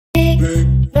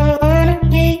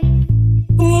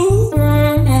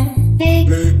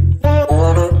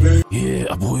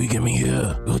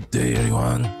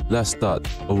Let's start.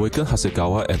 Awaken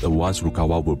Hasegawa and Advanced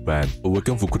Rukawa were banned.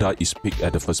 Awaken Fukuda is picked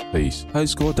at the first place. High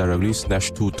score directly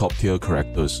snatched 2 top-tier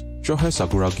characters. Short-hair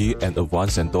Sakuragi and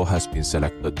Advanced Sendoh has been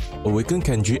selected. Awaken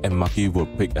Kenji and Maki were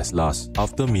picked as last,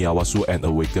 after Miyawasu and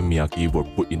Awaken Miyagi were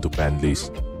put into ban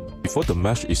list. Before the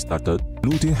match is started,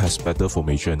 Blue Team has better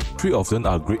formation. 3 of them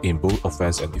are great in both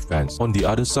offense and defense. On the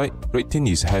other side, Red Team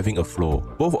is having a flaw.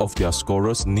 Both of their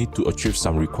scorers need to achieve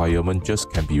some requirement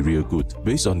just can be real good.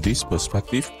 Based on this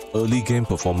perspective, early game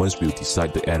performance will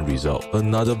decide the end result.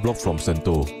 Another block from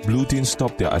Sendoh. Blue Team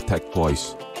stopped their attack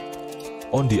twice.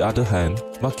 On the other hand,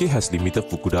 Maki has limited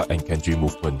Fukuda and Kenji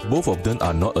movement. Both of them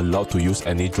are not allowed to use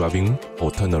any driving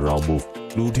or turnaround move.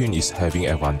 Blue Team is having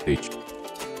advantage.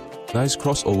 Nice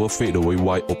crossover fade away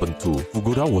wide open too.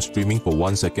 Fukuda was streaming for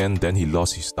 1 second, then he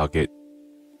lost his target.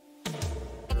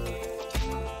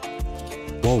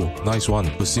 Wow, nice one.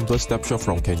 A simple step shot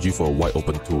from Kenji for a wide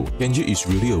open 2. Kenji is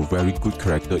really a very good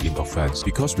character in offense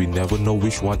because we never know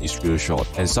which one is real shot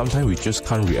and sometimes we just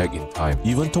can't react in time.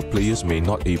 Even top players may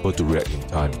not able to react in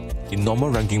time. In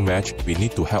normal ranking match, we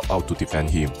need to help out to defend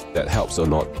him. That helps a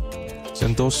lot.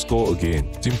 Sendoh score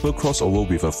again. Simple crossover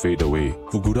with a fade away.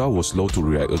 Fukuda was slow to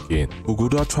react again.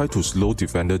 Fukuda tried to slow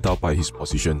defender down by his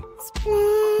position.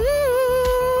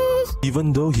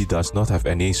 Even though he does not have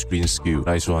any screen skill.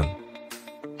 Nice one.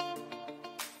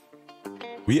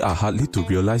 We are hardly to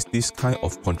realize this kind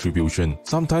of contribution.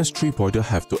 Sometimes 3-pointers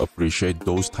have to appreciate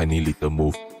those tiny little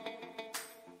moves.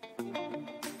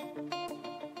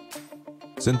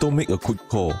 Sendoh make a quick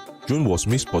call. Jun was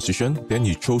mispositioned, then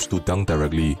he chose to dunk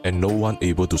directly and no one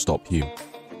able to stop him.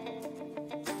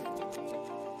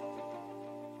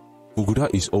 Fukuda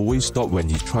is always stopped when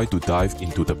he tried to dive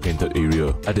into the painted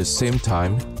area. At the same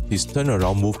time, his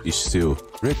turnaround move is still.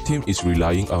 Red Team is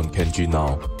relying on Kenji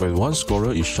now. When one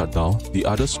scorer is shut down, the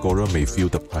other scorer may feel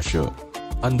the pressure.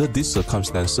 Under these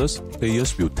circumstances,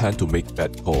 players will tend to make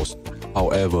bad calls.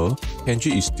 However,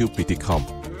 Kenji is still pretty calm.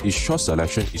 His shot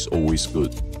selection is always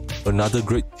good. Another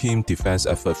great team defense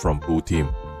effort from Blue Team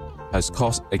has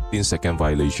caused 18-second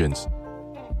violations.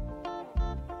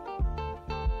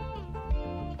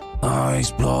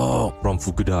 Nice block from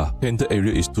Fukuda. Painted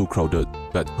area is too crowded.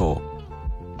 Bad call.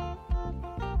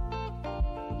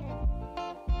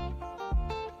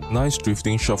 Nice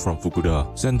drifting shot from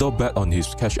Fukuda. Sendoh bet on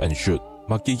his catch and shoot.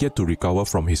 Maki yet to recover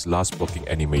from his last blocking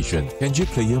animation. Kenji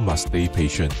player must stay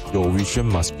patient. Your vision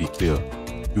must be clear.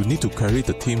 You need to carry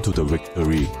the team to the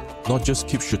victory, not just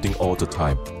keep shooting all the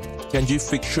time. Kenji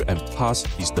fake shoot and pass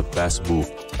is the best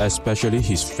move, especially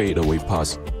his fade away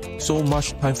pass. So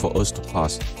much time for us to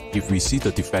pass if we see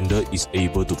the defender is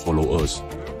able to follow us.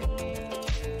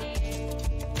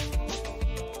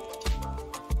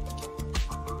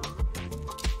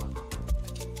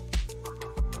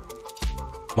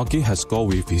 Maki has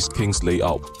scored with his King's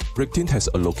layout. Red Team has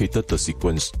allocated the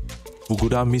sequence.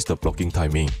 Fukuda missed the blocking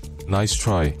timing. Nice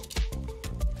try.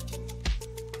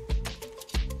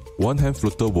 One hand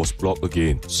floater was blocked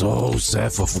again. So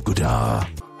sad for Fukuda.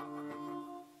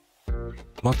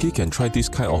 Maki can try this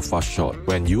kind of fast shot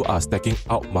when you are stacking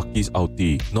out Maki's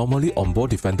ulti. Normally on-board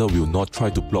defender will not try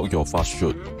to block your fast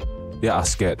shoot. They are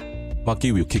scared.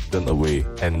 Maki will kick them away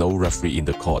and no referee in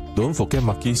the court. Don't forget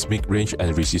Maki's mid-range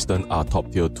and resistance are top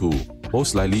tier too.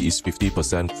 Most likely is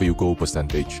 50% field goal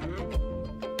percentage.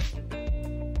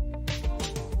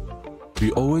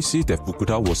 We always see that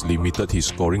Fukuda was limited his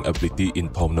scoring ability in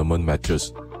tournament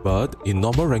matches. But in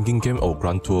normal ranking game or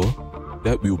Grand Tour,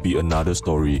 that will be another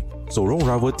story. So long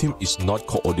rival team is not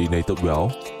coordinated well,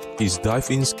 his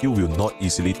dive-in skill will not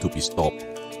easily to be stopped.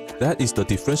 That is the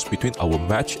difference between our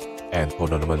match and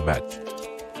tournament match.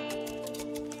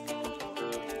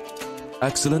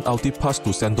 Excellent ulti pass to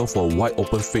Sendoh for a wide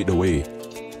open fade away.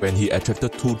 When he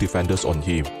attracted 2 defenders on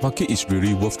him, Maki is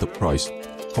really worth the price.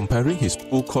 Comparing his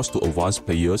full cost to advanced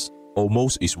players,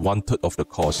 almost is 1/3 of the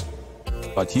cost.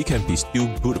 But he can be still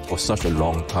good for such a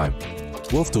long time.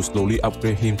 Worth to slowly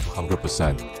upgrade him to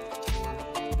 100%.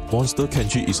 Monster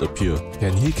Kenji is appear.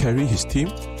 Can he carry his team?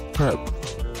 Crap.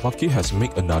 Maki has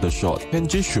made another shot.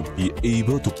 Kenji should be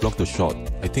able to block the shot.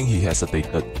 I think he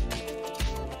hesitated.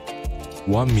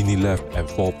 1 minute left and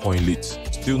 4-point leads.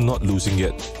 Still not losing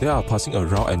yet. They are passing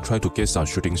around and try to get some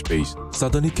shooting space.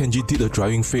 Suddenly Kenji did a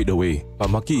driving fade away, but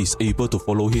Maki is able to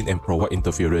follow him and provide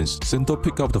interference. Sendoh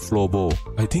picked up the floor ball.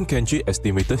 I think Kenji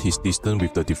estimated his distance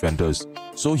with the defenders,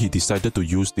 so he decided to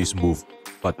use this move.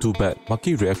 But too bad,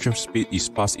 Maki reaction speed is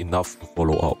fast enough to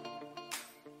follow up.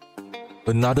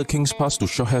 Another King's pass to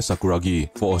short-hair Sakuragi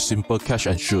for a simple catch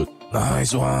and shoot.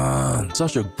 Nice one!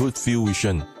 Such a good field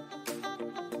vision.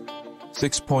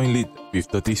 6-point lead with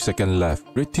 30 seconds left.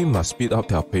 Red Team must speed up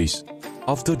their pace.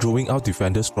 After drawing out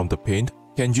defenders from the paint,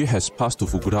 Kenji has passed to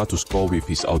Fukuda to score with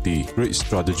his ulti. Great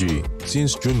strategy,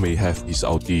 since Jun may have his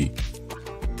ulti.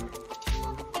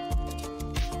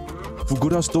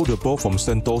 Fukuda stole the ball from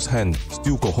Sendoh's hand.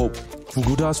 Still got hope.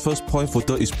 Fukuda's first point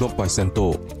footer is blocked by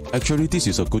Sendoh. Actually, this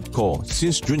is a good call,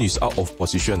 since Jun is out of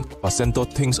position, but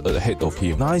Sendoh thinks ahead of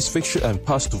him. Nice fake shoot and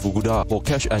pass to Fukuda for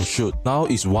catch and shoot. Now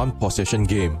it's one possession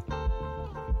game.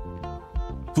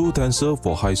 2-10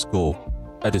 for high score.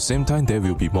 At the same time, they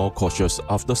will be more cautious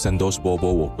after Sendoh's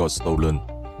ball got stolen.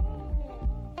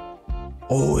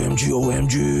 OMG,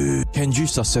 OMG! Kenji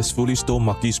successfully stole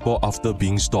Maki's ball after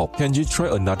being stopped. Kenji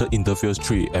tried another interference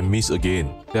tree and missed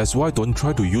again. That's why don't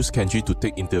try to use Kenji to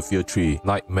take interference tree.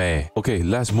 Nightmare. Okay,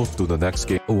 let's move to the next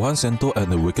game. Once Sendoh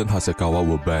and Awakened Hasegawa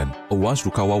were banned. Once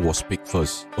Rukawa was picked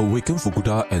first. Awakened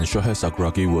Fukuda and Short-Hair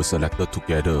Sakuragi were selected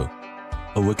together.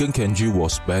 Awakened Kenji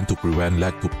was banned to prevent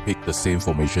lag to pick the same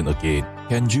formation again.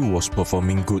 Kenji was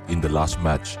performing good in the last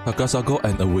match. Takasago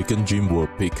and Awakened Jin were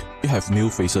picked. We have new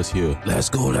faces here. Let's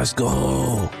go, let's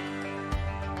go!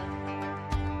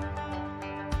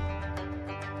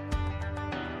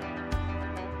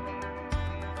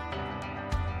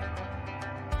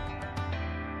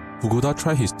 Fukuda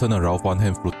tried his turnaround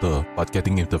one-hand flutter, but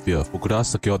getting interfered, Fukuda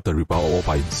secured the rebound all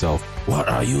by himself. What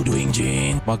are you doing,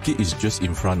 Jin? Maki is just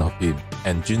in front of him,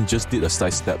 and Jin just did a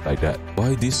side step like that.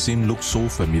 Why this scene looks so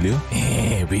familiar?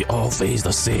 We all face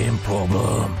the same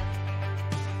problem.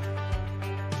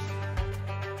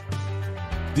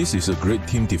 This is a great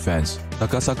team defense.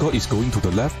 Takasago is going to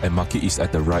the left and Maki is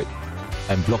at the right,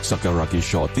 and blocks Sakuragi's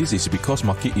shot. This is because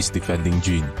Maki is defending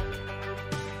Jin.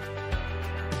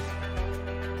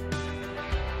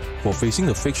 For facing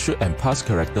a fake shoot and pass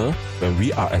character, when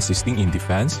we are assisting in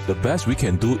defense, the best we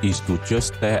can do is to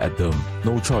just stare at them.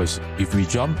 No choice. If we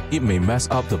jump, it may mess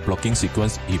up the blocking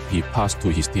sequence if he passed to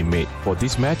his teammate. For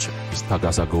this match, it's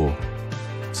Takasago.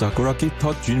 Sakuragi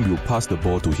thought Jin will pass the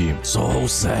ball to him. So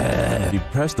sad. He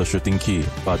pressed the shooting key,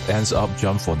 but ends up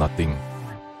jump for nothing.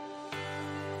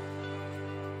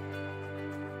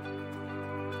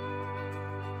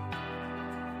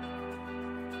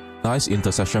 Nice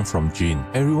interception from Jin.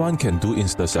 Everyone can do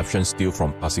interception steal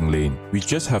from passing lane. We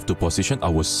just have to position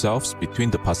ourselves between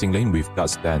the passing lane with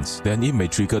guard stance. Then it may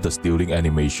trigger the stealing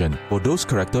animation. For those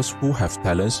characters who have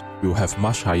talents, will have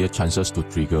much higher chances to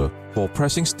trigger. For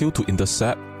pressing steal to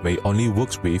intercept, may only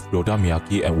works with Yoda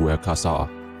Miyagi and Uekasa.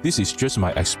 This is just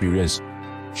my experience.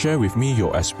 Share with me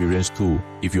your experience too,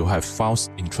 if you have found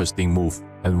interesting move.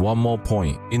 And one more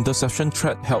point, interception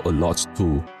threat help a lot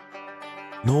too.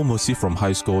 No mercy from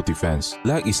high score defense.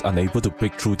 Lag is unable to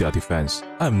break through their defense.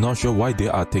 I am not sure why they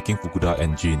are taking Fukuda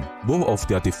and Jin. Both of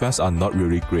their defense are not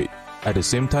really great. At the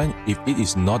same time, if it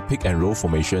is not pick and roll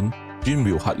formation, Jin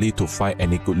will hardly to find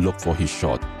any good look for his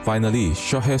shot. Finally,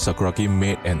 Short-Hair Sakuragi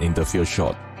made an interfere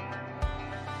shot.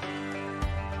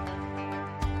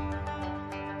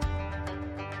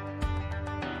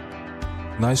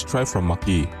 Nice try from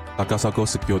Maki. Takasago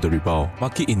secured the rebound.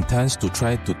 Maki intends to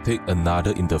try to take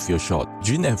another interfere shot.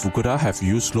 Jin and Fukuda have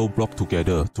used slow block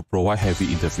together to provide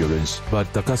heavy interference, but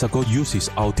Takasago used his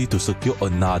ulti to secure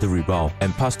another rebound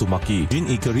and pass to Maki. Jin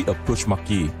eagerly approached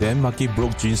Maki. Then Maki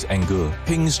broke Jin's angle.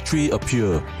 Pink's tree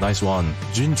appeared. Nice one.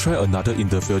 Jin tried another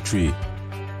interfere tree.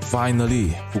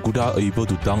 Finally, Fukuda able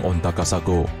to dunk on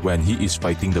Takasago when he is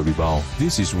fighting the rebound.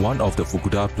 This is one of the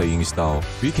Fukuda playing style.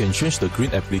 We can change the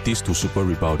green abilities to super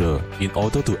rebounder in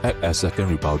order to act as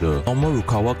second rebounder. Normal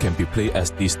Rukawa can be played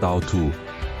as this style too.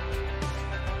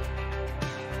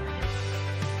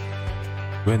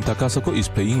 When Takasago is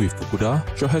playing with Fukuda,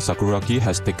 Short-Hair Sakuragi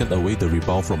has taken away the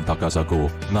rebound from Takasago.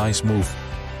 Nice move.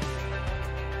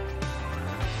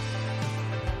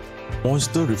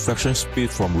 Monster reflection speed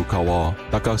from Rukawa.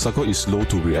 Takasago is slow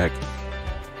to react.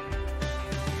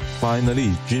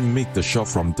 Finally, Jin make the shot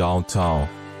from downtown.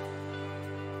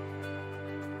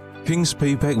 King's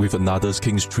payback with another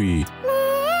King's tree.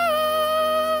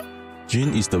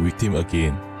 Jin is the victim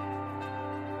again.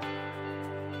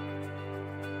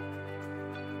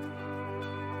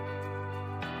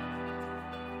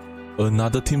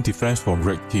 Another team defense from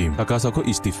Red Team. Takasago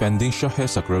is defending Short-Hair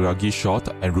Sakuragi's shot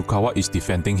and Rukawa is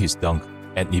defending his dunk,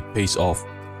 and it pays off.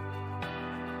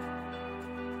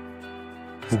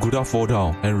 Fukuda fall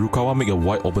down and Rukawa make a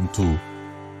wide open too.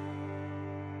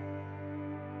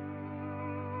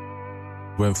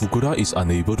 When Fukuda is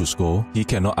unable to score, he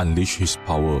cannot unleash his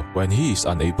power. When he is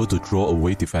unable to draw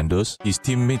away defenders, his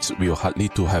teammates will hardly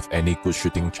to have any good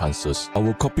shooting chances.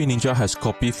 Our copy ninja has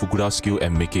copied Fukuda's skill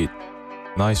and make it.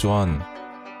 Nice one.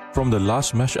 From the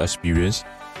last match experience,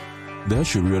 There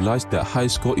she realized that high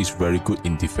score is very good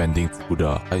in defending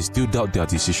Fukuda. I still doubt their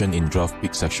decision in draft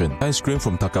pick section. Nice screen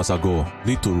from Takasago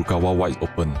lead to Rukawa wide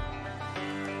open.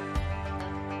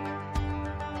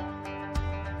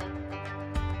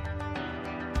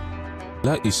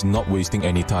 Lag is not wasting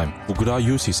any time. Fukuda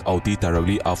used his ulti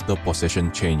directly after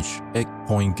possession change. 8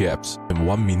 point gaps and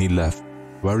 1 minute left.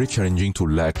 Very challenging to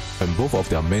lag, and both of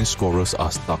their main scorers are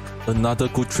stuck. Another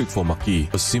good trick for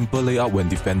Maki, a simple layout when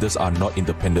defenders are not in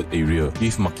the pendant area.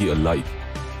 Give Maki a light.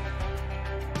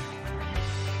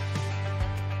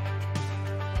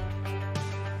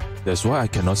 That's why I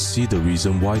cannot see the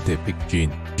reason why they picked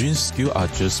Jin. Jin's skills are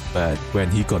just bad when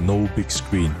he got no big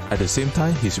screen. At the same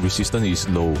time, his resistance is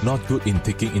low, not good in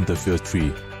taking interfere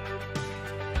 3.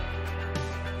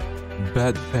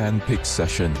 Bad ban pick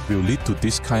session will lead to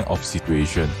this kind of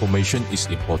situation. Formation is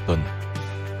important.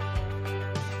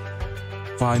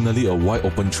 Finally, a wide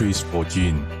open trees for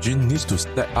Jin. Jin needs to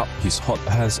stack up his hot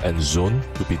hands and zone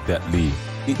to be deadly.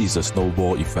 It is a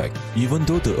snowball effect. Even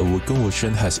though the Awakened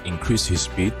version has increased his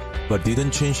speed, but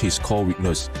didn't change his core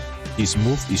weakness, his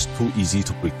move is too easy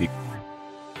to predict.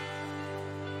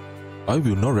 I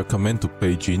will not recommend to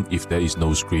play Jin if there is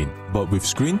no screen, but with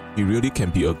screen, he really can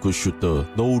be a good shooter,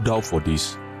 no doubt for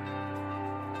this.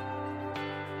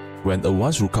 When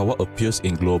Advanced Rukawa appears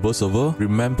in global server,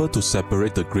 remember to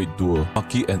separate the great duo,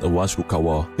 Maki and Advanced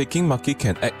Rukawa. Taking Maki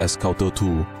can act as counter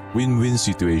to win-win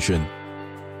situation.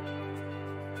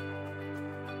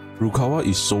 Rukawa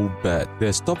is so bad,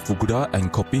 they stop Fukuda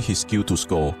and copy his skill to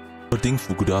score, hurting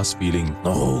Fukuda's feeling.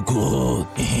 No good.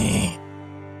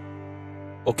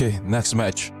 Okay, next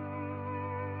match.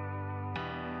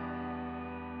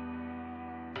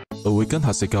 Awakened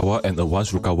Hasegawa and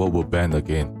Advanced Rukawa were banned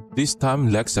again. This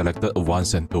time, Leg selected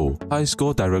Advanced Sendoh. High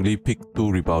score directly picked 2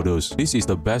 rebounders. This is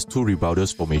the best 2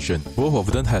 rebounders formation. Both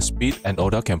of them have speed and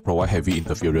Oda can provide heavy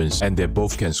interference, and they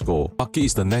both can score. Maki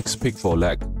is the next pick for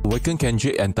Leg. Awakened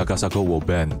Kenji and Takasago were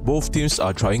banned. Both teams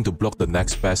are trying to block the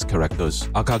next best characters.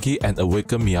 Akagi and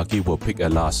Awakened Miyagi were picked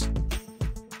at last.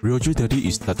 Ryoji Daddy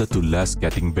is started to less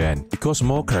getting banned because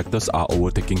more characters are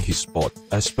overtaking his spot,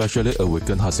 especially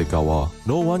Awakened Hasegawa.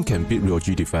 No one can beat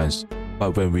Ryoji defense,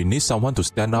 but when we need someone to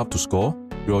stand up to score,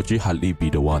 Ryoji hardly be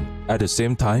the one. At the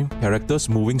same time, characters'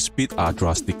 moving speed are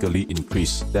drastically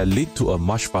increased that lead to a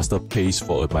much faster pace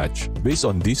for a match. Based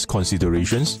on these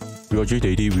considerations, Ryoji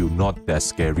Daddy will not that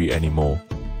scary anymore.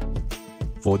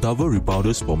 For double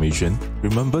rebounders formation,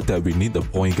 remember that we need a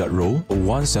point guard role.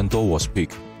 One Sendoh was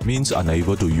picked, means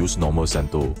unable to use normal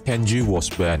Sendoh. Kenji was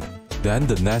banned. Then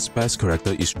the next best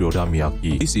character is Ryoda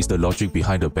Miyagi. This is the logic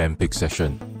behind the ban pick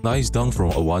session. Nice dunk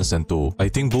from Advanced Sendoh. I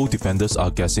think both defenders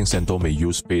are guessing Sendoh may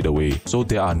use fade away, so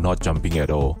they are not jumping at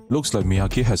all. Looks like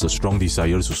Miyagi has a strong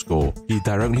desire to score. He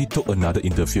directly took another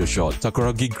interfere shot.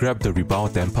 Sakuragi grabbed the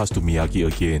rebound then passed to Miyagi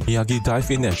again. Miyagi dive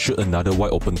in and shoot another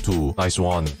wide open 2. Nice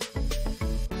one.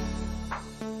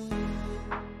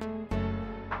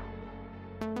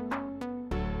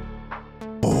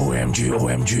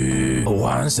 OMG,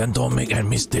 one Sendoh make a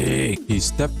mistake. He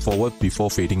stepped forward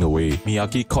before fading away.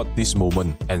 Miyagi caught this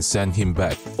moment and sent him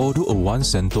back. Although a one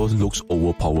Sendoh looks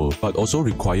overpowered, but also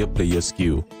require player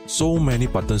skill. So many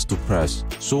buttons to press,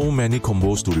 so many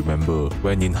combos to remember.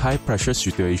 When in high pressure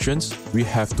situations, we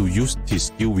have to use his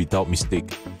skill without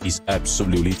mistake. It's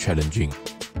absolutely challenging.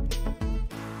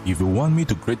 If you want me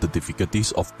to grade the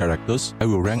difficulties of characters, I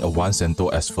will rank Advanced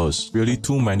Sendoh as first. Really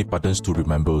too many buttons to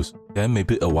remember. Then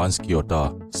maybe Advanced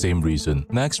Kyota, same reason.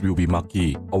 Next will be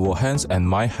Maki. Our hands and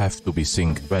mind have to be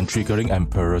synced when triggering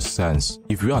Emperor's Sense.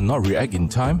 If we are not react in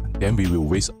time, then we will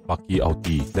waste Maki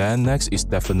ulti. Then next is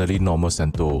definitely normal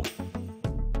Sendoh.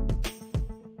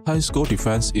 High score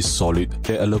defense is solid.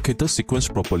 They allocated sequence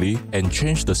properly and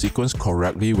changed the sequence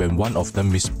correctly when one of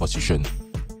them missed position.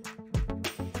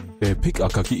 They pick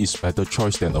Akagi is better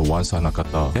choice than Advanced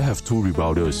Hanagata. They have 2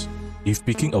 rebounders. If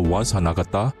picking Advanced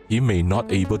Hanagata, he may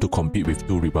not able to compete with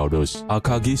 2 rebounders.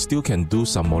 Akagi still can do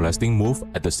some molesting move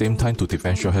at the same time to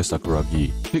defend Shohei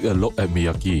Sakuragi. Take a look at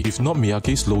Miyagi. If not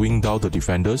Miyagi slowing down the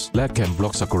defenders, Leg can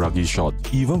block Sakuragi's shot.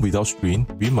 Even without screen,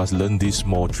 we must learn this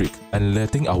small trick and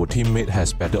letting our teammate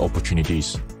has better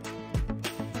opportunities.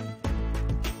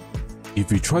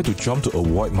 If we try to jump to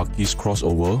avoid Maki's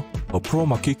crossover, a pro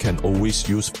Maki can always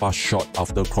use fast shot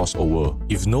after crossover.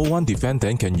 If no one defend,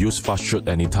 then can use fast shot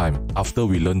anytime after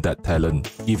we learn that talent.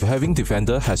 If having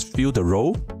defender has filled the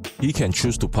role, he can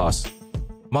choose to pass.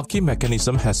 Maki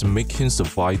mechanism has made him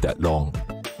survive that long.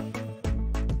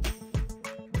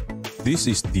 This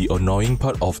is the annoying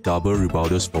part of double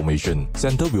rebounders formation.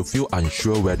 Center will feel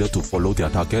unsure whether to follow their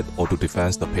target or to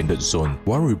defend the painted zone.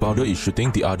 One rebounder is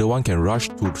shooting, the other one can rush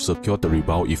to secure the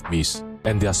rebound if missed,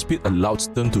 and their speed allows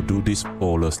them to do this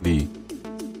flawlessly.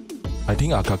 I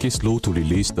think Akagi slow to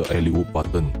release the alley-oop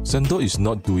button. Sendoh is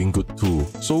not doing good too,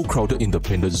 so crowded in the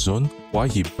painted zone while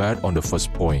he bad on the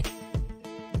first point.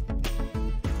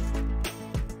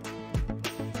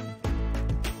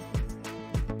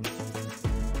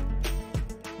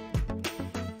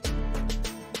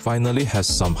 Finally has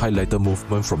some highlighter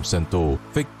movement from Sendoh.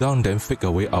 Fake down then fake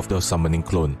away after summoning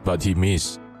clone, but he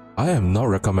missed. I am not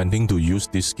recommending to use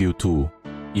this skill too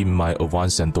in my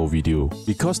advanced Sendoh video,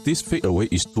 because this fake away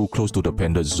is too close to the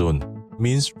painted zone,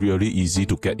 means really easy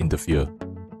to get interfere.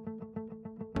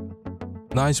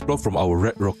 Nice block from our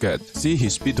red rocket. See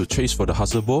his speed to chase for the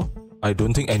hustle ball? I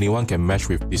don't think anyone can match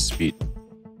with this speed.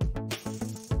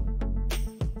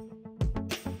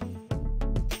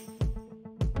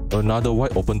 Another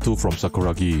wide open 2 from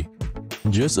Sakuragi.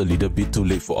 Just a little bit too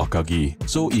late for Akagi.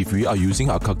 So if we are using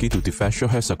Akagi to defend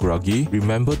short-hair Sakuragi,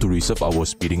 remember to reserve our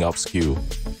speeding up skill.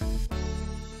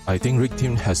 I think Rig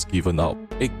Team has given up.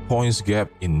 8 points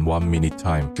gap in 1 minute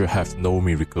time should have no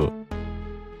miracle.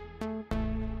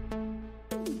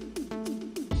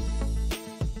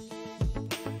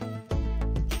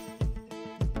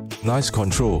 Nice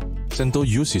control. Sendoh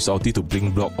used his ulti to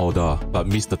blink block Oda, but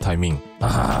missed the timing.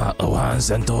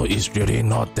 Advanced Sendoh is really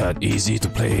not that easy to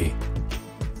play.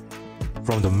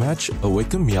 From the match,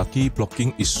 Awakened Miyagi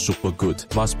blocking is super good.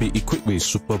 Must be equipped with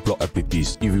super block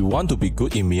abilities. If we want to be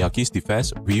good in Miyagi's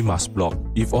defense, we must block.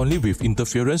 If only with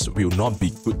interference will not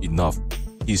be good enough.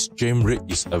 His jam rate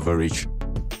is average.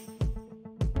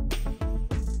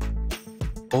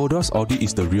 Oda's ulti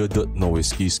is the real dirt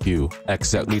Nowitzki skill,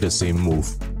 exactly the same move.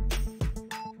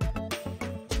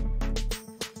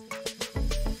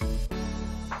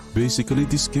 Basically,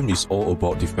 this game is all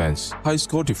about defense. High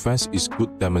score defense is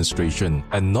good demonstration,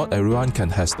 and not everyone can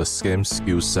has the same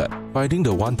skill set. Finding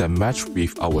the one that match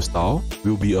with our style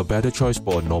will be a better choice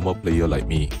for a normal player like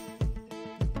me.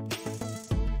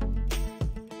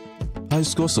 High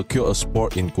score secure a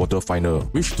spot in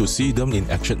quarterfinal. Wish to see them in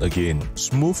action again.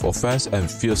 Smooth offense and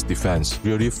fierce defense.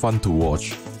 Really fun to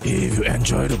watch. If you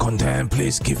enjoy the content,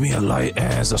 please give me a like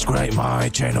and subscribe my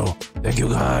channel. Thank you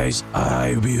guys.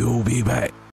 I will be back.